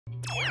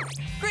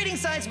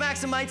Greetings, Science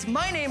Maximites.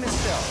 My name is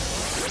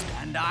Phil.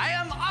 And I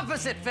am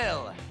Opposite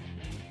Phil.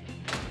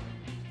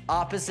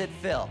 Opposite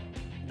Phil.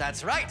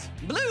 That's right.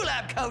 Blue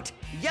lab coat,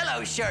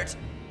 yellow shirt,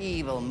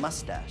 evil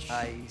mustache.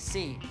 I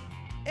see.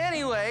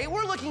 Anyway,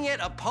 we're looking at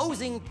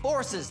opposing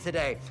forces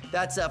today.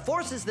 That's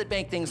forces that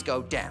make things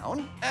go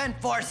down and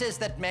forces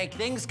that make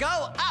things go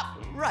up.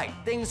 Right,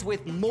 things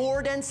with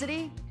more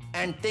density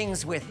and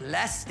things with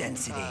less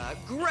density.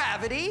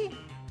 Gravity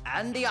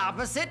and the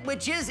opposite,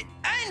 which is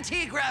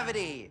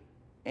anti-gravity.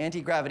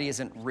 Anti-gravity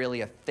isn't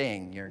really a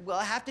thing. Well,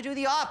 I have to do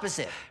the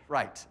opposite.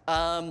 Right.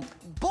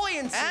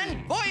 Buoyancy.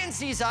 And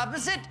buoyancy's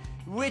opposite,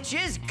 which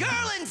is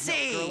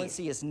girlancy. No,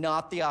 girlancy is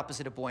not the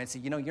opposite of buoyancy.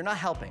 You know, you're not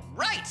helping.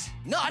 Right,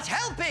 not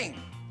helping.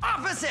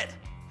 Opposite.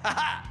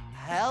 Haha.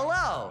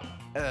 Hello.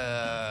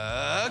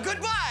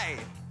 Goodbye.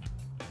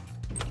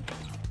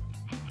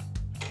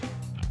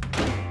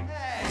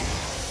 Hey.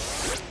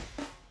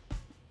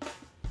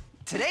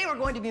 Today we're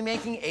going to be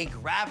making a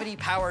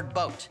gravity-powered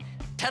boat.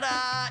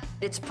 Ta-da!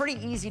 It's pretty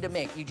easy to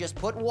make. You just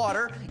put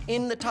water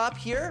in the top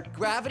here.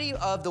 Gravity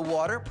of the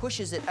water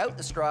pushes it out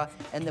the straw,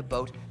 and the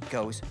boat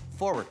goes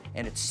forward.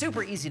 And it's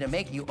super easy to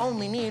make. You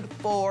only need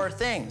 4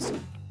 things.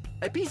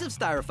 A piece of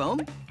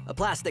styrofoam, a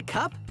plastic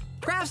cup,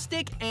 craft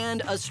stick,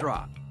 and a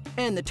straw.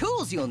 And the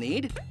tools you'll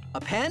need,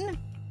 a pen,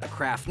 a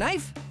craft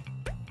knife,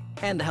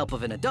 and the help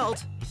of an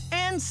adult,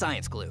 and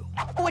science glue.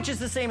 Which is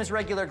the same as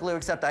regular glue,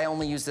 except I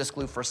only use this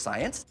glue for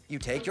science. You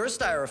take your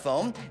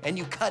styrofoam and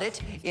you cut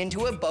it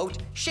into a boat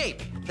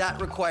shape. That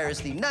requires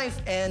the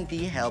knife and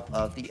the help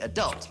of the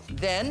adult.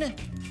 Then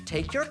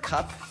take your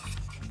cup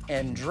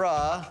and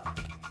draw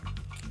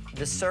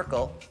the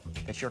circle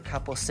that your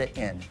cup will sit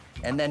in.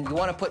 And then you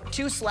want to put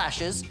 2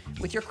 slashes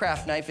with your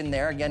craft knife in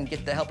there. Again,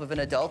 get the help of an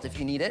adult if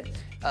you need it.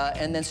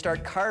 And then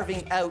start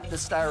carving out the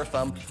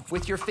styrofoam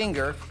with your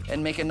finger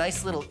and make a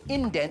nice little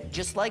indent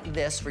just like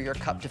this for your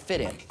cup to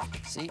fit in.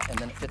 See? And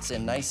then it fits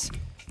in nice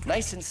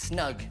and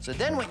snug. So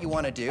then what you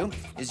want to do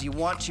is you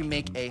want to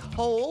make a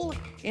hole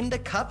in the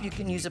cup. You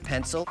can use a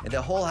pencil.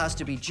 The hole has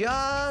to be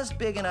just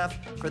big enough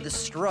for the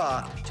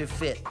straw to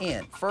fit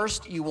in.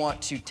 First, you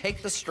want to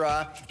take the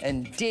straw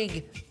and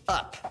dig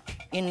up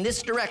in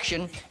this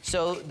direction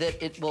so that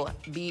it will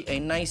be a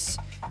nice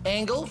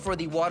angle for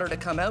the water to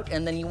come out,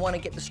 and then you want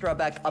to get the straw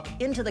back up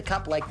into the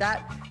cup like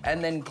that,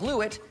 and then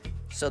glue it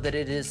so that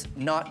it is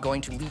not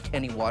going to leak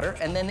any water.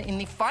 And then in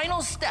the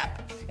final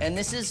step, and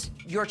this is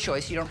your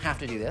choice, you don't have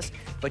to do this,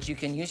 but you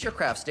can use your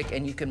craft stick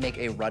and you can make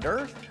a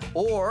rudder,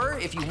 or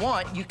if you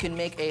want, you can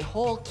make a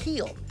whole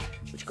keel,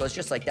 which goes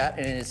just like that,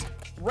 and it is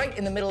right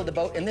in the middle of the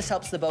boat, and this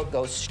helps the boat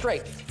go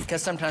straight,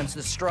 because sometimes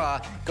the straw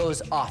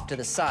goes off to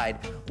the side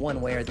one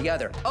way or the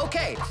other.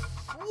 Okay,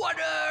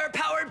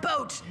 water-powered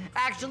boat.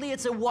 Actually,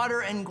 it's a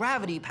water and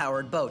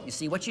gravity-powered boat. You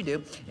see, what you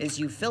do is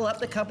you fill up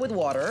the cup with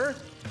water,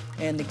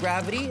 and the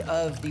gravity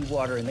of the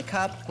water in the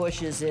cup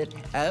pushes it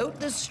out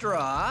the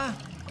straw,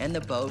 and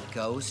the boat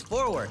goes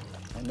forward.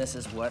 And this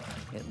is what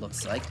it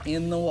looks like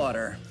in the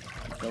water.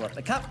 You fill up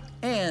the cup,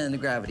 and the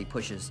gravity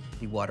pushes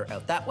the water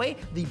out that way.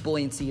 The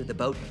buoyancy of the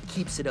boat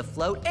keeps it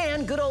afloat,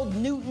 and good old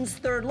Newton's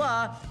third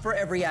law, for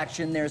every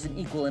action, there's an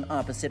equal and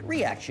opposite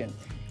reaction.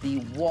 The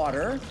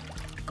water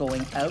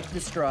going out the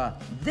straw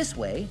this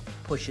way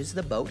pushes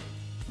the boat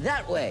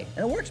that way,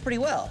 and it works pretty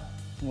well.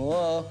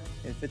 Whoa,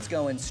 if it's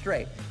going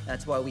straight.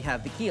 That's why we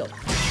have the keel.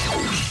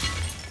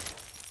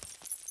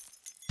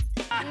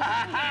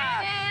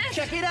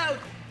 Check it out.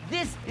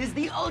 This is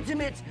the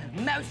ultimate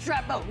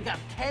mousetrap boat. We got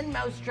 10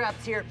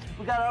 mousetraps here.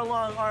 We got our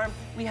long arm.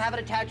 We have it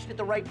attached at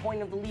the right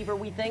point of the lever,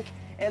 we think.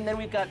 And then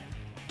we've got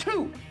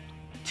two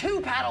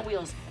paddle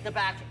wheels at the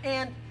back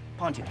and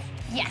pontoons.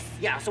 Yes.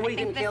 Yeah, so what do you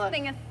think, Kayla? This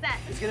thing is set.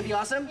 It's gonna be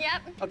awesome?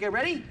 Yep. Okay,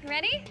 ready?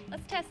 Ready?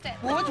 Let's test it.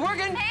 Whoa, it's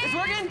working. Hey, it's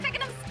working. It's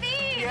picking up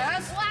speed.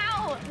 Yes.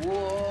 Wow.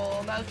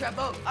 Whoa, mousetrap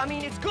boat. I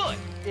mean, it's good.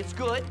 It's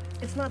good.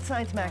 It's not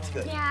Science Max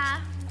good.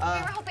 Yeah.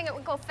 We were hoping it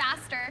would go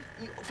faster.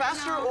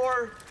 Faster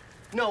or?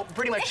 No,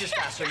 pretty much just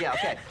faster. Yeah,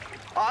 okay.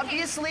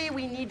 Obviously,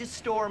 we need to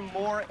store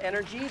more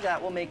energy.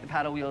 That will make the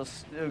paddle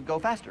wheels go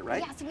faster,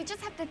 right? Yeah, so we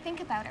just have to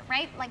think about it,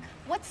 right? Like,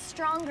 what's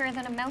stronger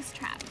than a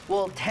mousetrap?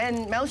 Well,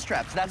 10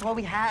 mousetraps. That's why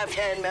we have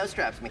 10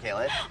 mousetraps,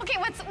 Michaela. Okay,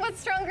 what's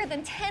stronger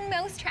than 10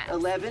 mousetraps?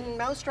 11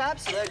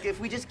 mousetraps? Like,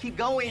 if we just keep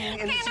going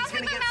and okay, it's just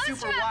gonna get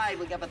super wide,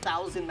 we have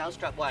 1,000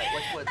 mousetrap wide.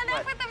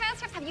 Enough with the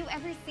mousetraps. Have you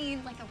ever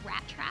seen, like, a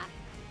rat trap?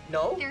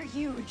 No. They're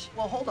huge.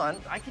 Well, hold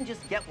on. I can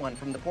just get one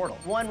from the portal.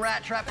 One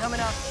rat trap coming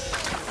up.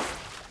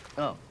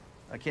 Oh.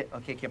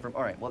 Okay, Kim.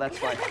 All right, well, that's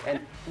fine. And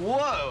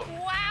whoa!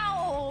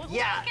 Wow!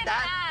 Yeah, look at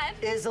that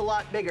is a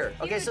lot bigger.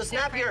 Okay, Huge so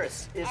snap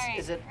difference. yours. All right,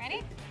 Is it?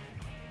 Ready?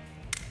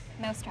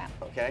 Mousetrap.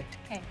 Okay.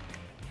 Okay.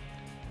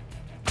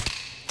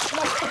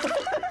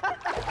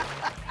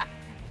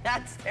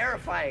 That's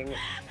terrifying.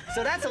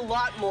 So that's a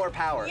lot more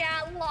power.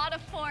 Yeah, a lot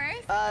of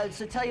force.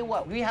 So tell you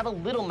what, we have a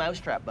little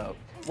mousetrap boat.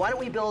 Why don't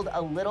we build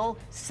a little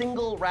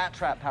single rat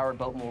trap powered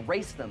boat and we'll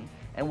race them.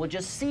 And we'll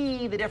just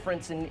see the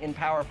difference in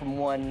power from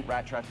one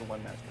rat trap to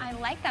one mousetrap. I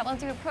like that. We'll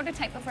do a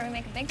prototype before we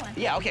make a big one.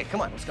 Yeah, okay,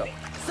 come on, let's go.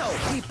 So,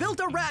 we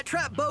built a rat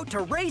trap boat to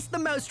race the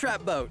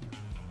mousetrap boat.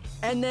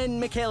 And then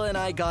Michaela and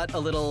I got a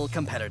little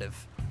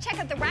competitive. Check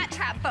out the Rat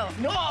Trap Boat.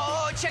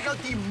 No, check out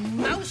the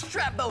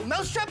Mousetrap Boat.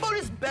 Mousetrap Boat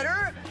is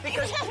better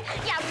because...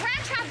 Yeah,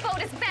 Rat Trap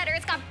Boat is better.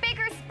 It's got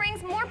bigger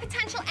springs, more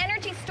potential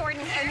energy stored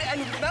in here.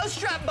 And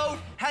Mousetrap Boat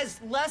has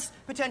less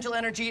potential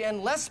energy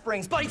and less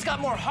springs, but he's got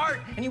more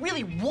heart, and he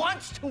really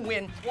wants to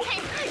win.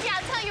 Hey, yeah,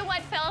 I'll tell you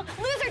what, Phil.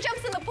 Loser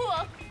jumps in the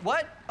pool.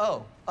 What?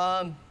 Oh,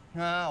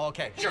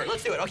 okay, sure,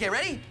 let's do it. Okay,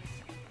 ready?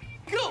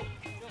 Go!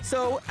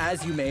 So,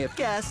 as you may have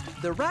guessed,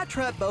 the Rat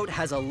Trap Boat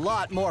has a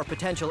lot more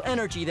potential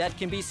energy that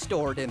can be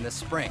stored in the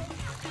spring.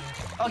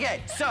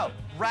 Okay, so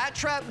Rat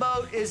Trap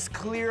Boat is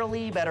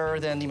clearly better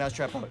than the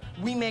Mousetrap Boat.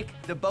 We make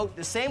the boat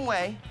the same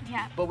way,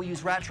 but we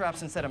use rat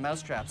traps instead of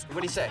mouse traps.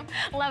 What do you say?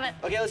 Love it.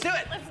 Okay, let's do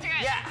it. Let's do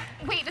it. Yeah.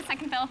 Wait a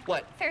second, Phil.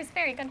 What? Fair's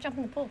fair, you gotta jump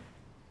in the pool.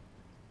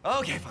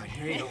 Okay, fine.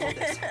 Here you go. Hold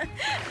this.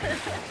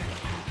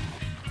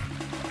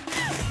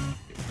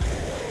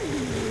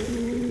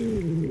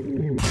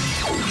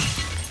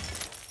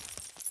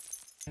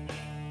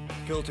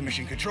 Go to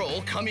mission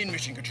control. Come in,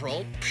 mission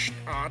control.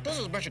 This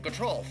is mission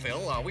control,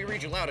 Phil. We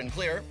read you loud and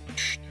clear.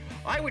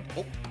 I would...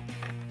 Oh.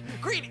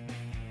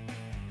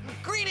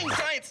 Greetings,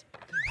 science!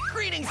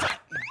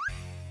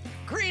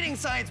 Greetings,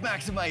 Science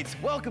Maximites!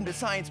 Welcome to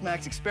Science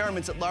Max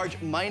Experiments at Large.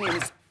 My name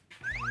is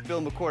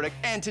Phil McCordick,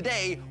 and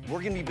today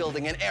we're gonna be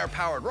building an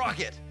air-powered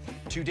rocket.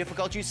 Too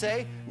difficult, you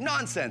say?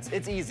 Nonsense,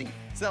 it's easy.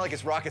 It's not like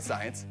it's rocket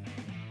science.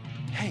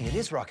 Hey, it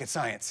is rocket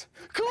science.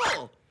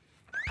 Cool!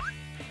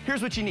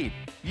 Here's what you need.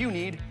 You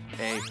need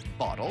a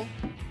bottle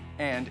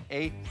and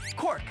a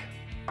cork.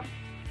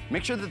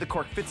 Make sure that the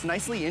cork fits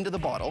nicely into the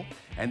bottle,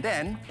 and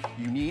then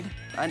you need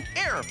an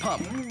air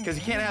pump, because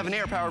you can't have an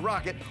air-powered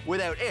rocket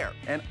without air.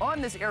 And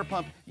on this air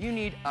pump, you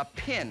need a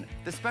pin,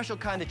 the special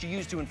kind that you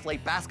use to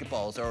inflate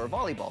basketballs or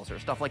volleyballs or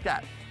stuff like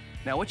that.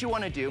 Now, what you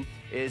want to do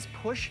is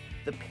push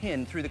the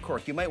pin through the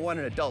cork. You might want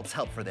an adult's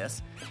help for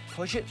this.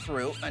 Push it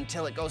through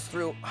until it goes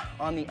through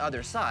on the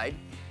other side,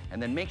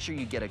 and then make sure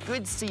you get a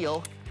good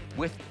seal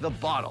with the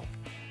bottle.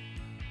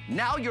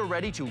 Now you're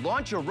ready to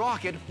launch your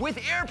rocket with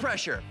air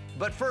pressure.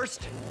 But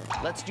first,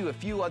 let's do a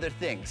few other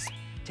things.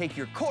 Take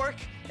your cork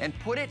and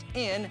put it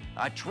in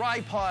a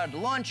tripod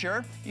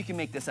launcher. You can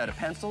make this out of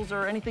pencils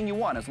or anything you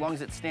want, as long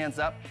as it stands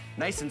up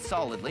nice and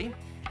solidly.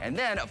 And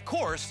then, of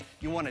course,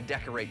 you want to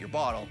decorate your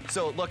bottle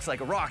so it looks like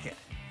a rocket.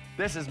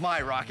 This is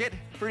my rocket.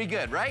 Pretty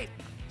good, right?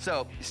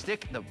 So you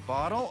stick the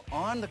bottle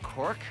on the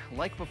cork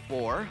like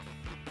before,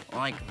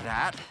 like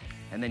that.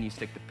 And then you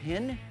stick the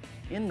pin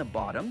in the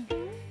bottom.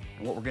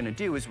 And what we're gonna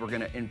do is we're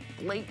gonna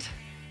inflate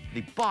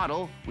the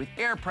bottle with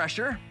air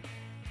pressure,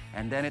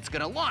 and then it's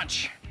gonna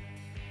launch.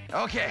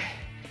 Okay,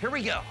 here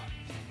we go.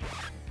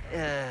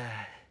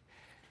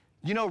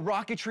 You know,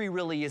 rocketry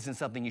really isn't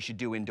something you should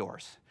do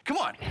indoors. Come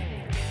on.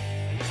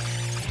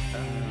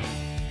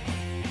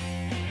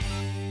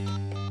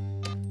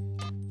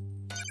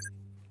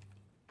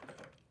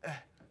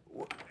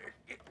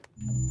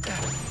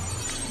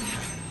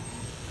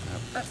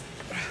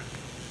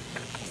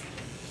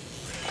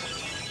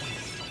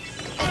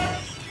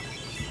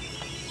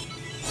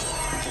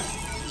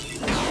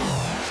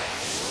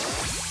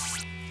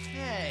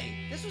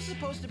 This was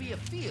supposed to be a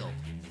field.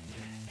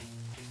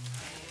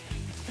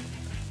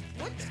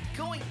 What's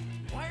going...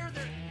 Why are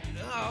there...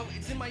 Oh,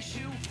 it's in my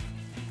shoe.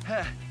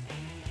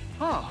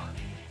 Oh,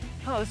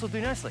 this will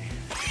do nicely.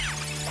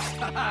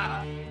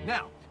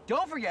 Now,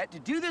 don't forget to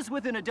do this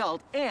with an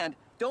adult, and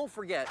don't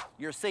forget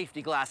your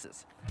safety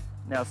glasses.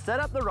 Now set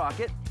up the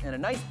rocket in a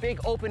nice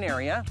big open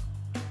area,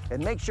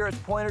 and make sure it's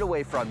pointed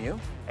away from you.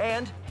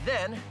 And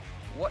then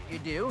what you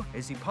do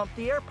is you pump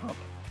the air pump.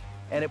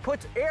 And it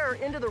puts air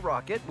into the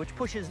rocket, which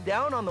pushes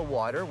down on the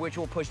water, which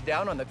will push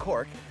down on the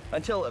cork,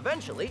 until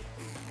eventually...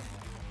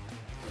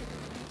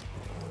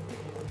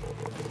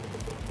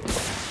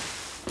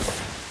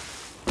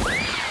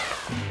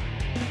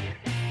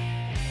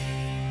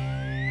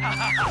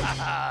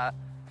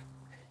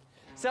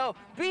 So,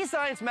 be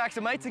Science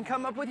Maximites and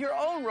come up with your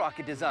own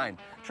rocket design.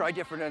 Try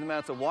different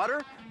amounts of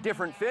water,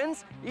 different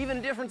fins, even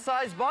a different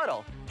size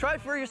bottle. Try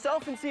it for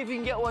yourself and see if you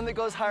can get one that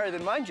goes higher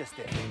than mine just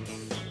did.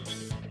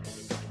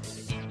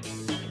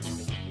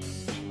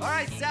 All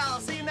right, Sal,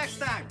 I'll see you next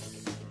time.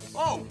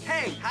 Oh,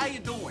 hey, how you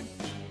doing?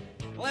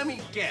 Let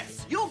me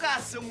guess, you got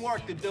some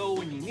work to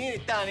do and you need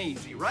it done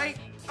easy, right?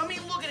 I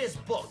mean, look at this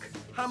book.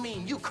 I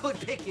mean, you could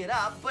pick it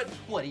up, but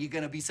what, are you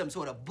gonna be some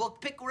sort of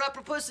book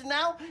picker-upper person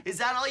now? Is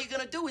that all you're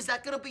gonna do? Is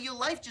that gonna be your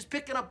life, just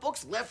picking up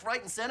books left,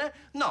 right, and center?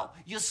 No,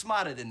 you're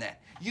smarter than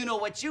that. You know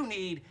what you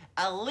need?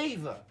 A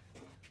lever,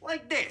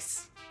 like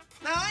this.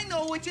 Now, I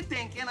know what you're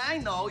thinking. I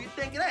know you're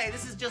thinking, hey,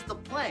 this is just a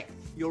plank.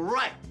 You're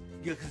right.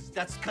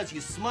 That's because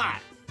you're smart.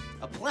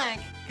 A plank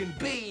can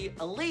be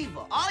a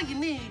lever. All you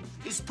need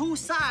is two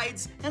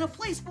sides and a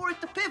place for it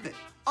to pivot.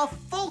 A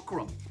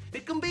fulcrum.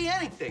 It can be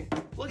anything.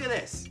 Look at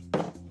this.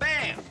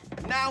 Bam!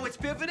 Now it's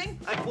pivoting.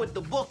 I put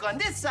the book on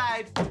this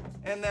side,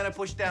 and then I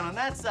push down on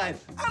that side.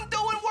 I'm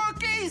doing work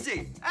look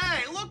easy.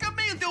 Hey, look at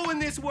me doing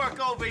this work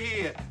over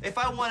here. If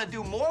I want to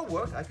do more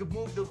work, I could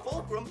move the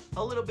fulcrum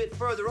a little bit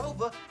further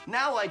over.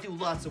 Now I do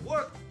lots of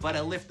work, but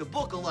I lift the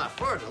book a lot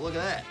further. Look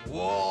at that.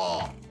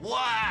 Whoa,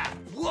 wow,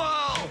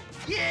 whoa,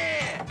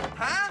 yeah.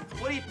 Huh?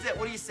 What do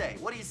you say?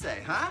 What do you say,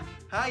 huh?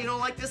 Huh? You don't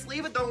like this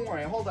lever? Don't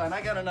worry. Hold on,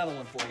 I got another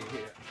one for you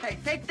here. Hey,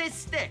 take this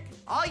stick.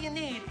 All you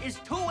need is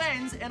 2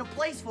 ends and a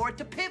place for it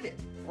to pivot,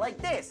 like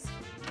this.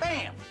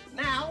 Bam!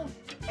 Now,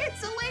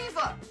 it's a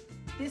lever.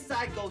 This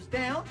side goes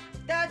down,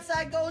 that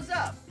side goes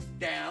up.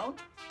 Down,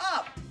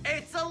 up.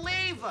 It's a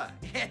lever.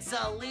 It's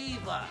a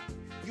lever.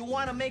 You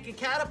want to make a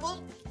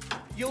catapult?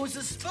 Use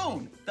a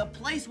spoon. The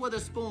place where the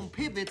spoon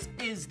pivots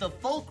is the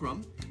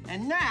fulcrum.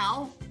 And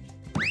now,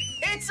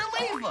 it's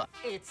a lever.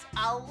 It's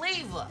a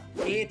lever.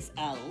 It's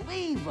a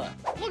lever.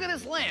 Look at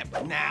this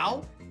lamp.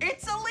 Now,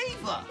 it's a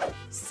lever.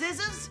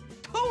 Scissors,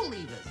 2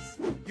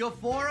 levers. Your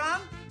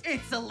forearm,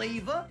 it's a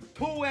lever,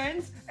 2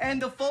 ends,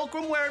 and the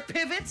fulcrum where it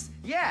pivots,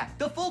 yeah,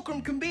 the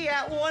fulcrum can be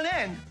at one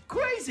end.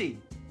 Crazy.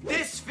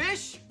 This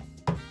fish,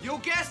 you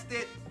guessed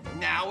it,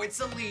 now it's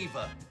a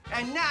lever.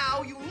 And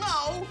now you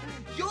know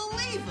your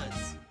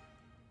levers.